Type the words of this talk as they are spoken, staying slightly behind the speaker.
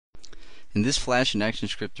In this Flash and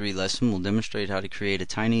ActionScript 3 lesson, we'll demonstrate how to create a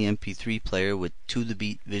tiny mp3 player with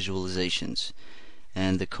to-the-beat visualizations.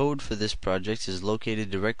 And the code for this project is located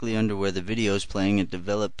directly under where the video is playing at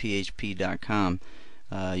developphp.com.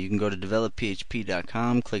 You can go to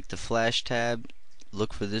developphp.com, click the Flash tab,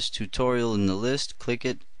 look for this tutorial in the list, click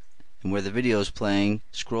it, and where the video is playing,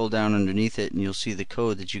 scroll down underneath it, and you'll see the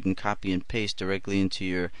code that you can copy and paste directly into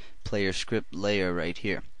your player script layer right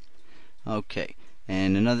here. Okay.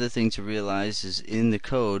 And another thing to realize is in the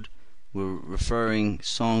code we're referring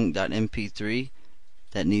song.mp3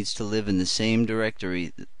 that needs to live in the same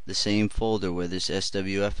directory, the same folder where this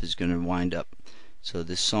SWF is going to wind up. So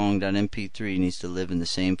this song.mp3 needs to live in the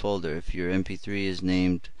same folder. If your mp3 is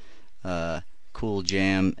named Cool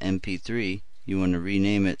Jam MP3, you want to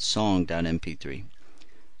rename it song.mp3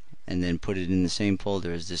 and then put it in the same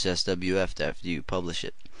folder as this SWF after you publish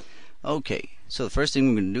it. Okay, so the first thing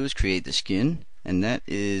we're going to do is create the skin. And that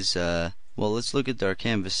is, well, let's look at our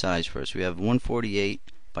canvas size first. We have 148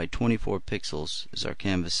 by 24 pixels is our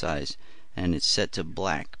canvas size, and it's set to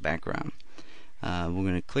black background. We're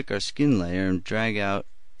going to click our skin layer and drag out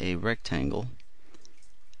a rectangle.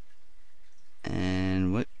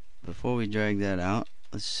 And before we drag that out,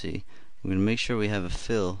 let's see. We're going to make sure we have a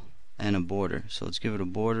fill and a border. So let's give it a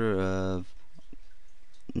border of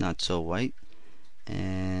not so white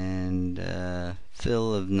and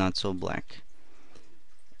fill of not so black.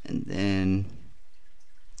 And then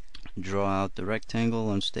draw out the rectangle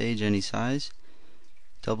on stage any size,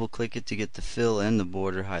 double click it to get the fill and the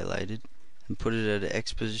border highlighted, and put it at an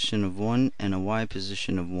X position of 1 and a Y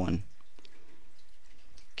position of 1.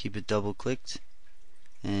 Keep it double clicked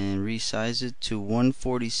and resize it to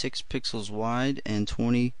 146 pixels wide and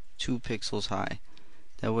 22 pixels high.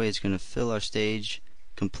 That way it's going to fill our stage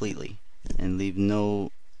completely and leave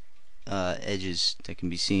no edges that can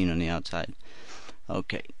be seen on the outside.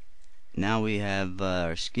 Okay, now we have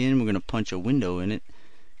our skin. We're going to punch a window in it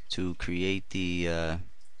to create the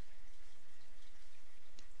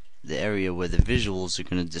area where the visuals are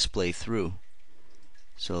going to display through.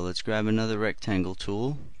 So let's grab another rectangle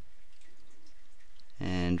tool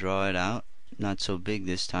and draw it out, not so big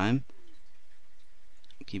this time.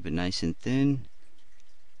 Keep it nice and thin.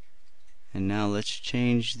 And now let's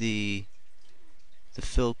change the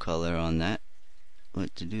fill color on that.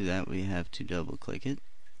 But to do that, we have to double click it.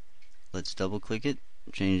 Let's double click it,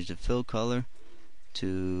 change the fill color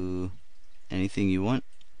to anything you want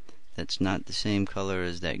that's not the same color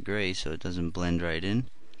as that gray, so it doesn't blend right in.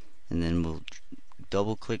 And then we'll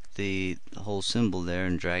double click the whole symbol there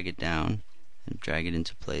and drag it down and drag it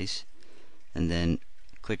into place, and then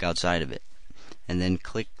click outside of it, and then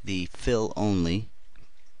click the fill only,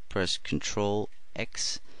 press Ctrl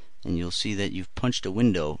X, and you'll see that you've punched a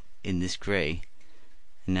window in this gray.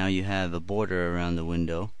 And now you have a border around the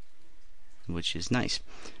window, which is nice.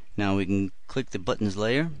 Now we can click the buttons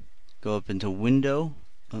layer, go up into window.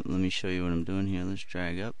 Let me show you what I'm doing here. Let's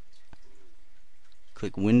drag up,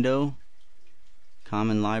 click window,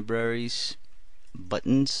 common libraries,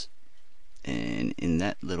 buttons, and in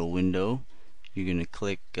that little window you're going to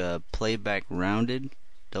click playback rounded,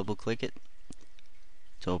 double click it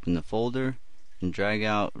to open the folder, and drag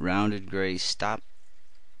out rounded gray stop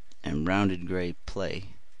and rounded gray play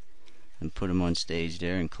and put them on stage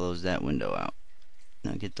there, and close that window out.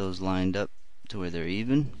 Now get those lined up to where they're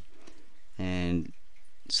even, and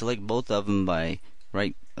select both of them by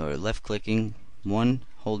right or left clicking one,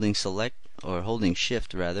 holding select or holding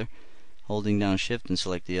shift rather, holding down shift and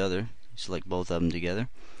select the other. Select both of them together,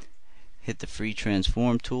 hit the free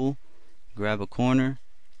transform tool, grab a corner,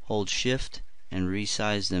 hold shift, and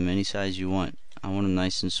resize them any size you want. I want them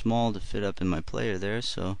nice and small to fit up in my player there,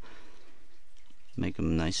 so make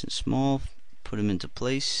them nice and small, put them into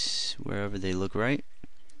place wherever they look right,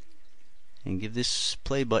 and give this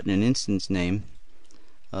play button an instance name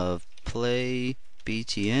of play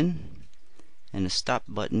btn, and a stop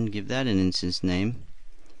button, give that an instance name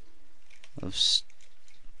of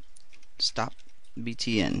stop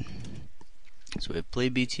btn. So we have play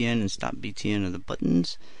btn and stop btn are the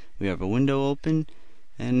buttons. We have a window open,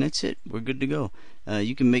 and that's it. We're good to go.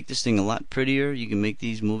 You can make this thing a lot prettier. You can make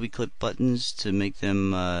these movie clip buttons to make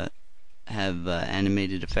them have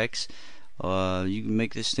animated effects. You can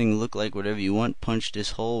make this thing look like whatever you want. Punch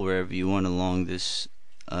this hole wherever you want along this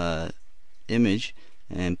image,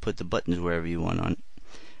 and put the buttons wherever you want on it.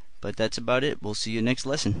 But that's about it. We'll see you next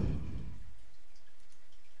lesson.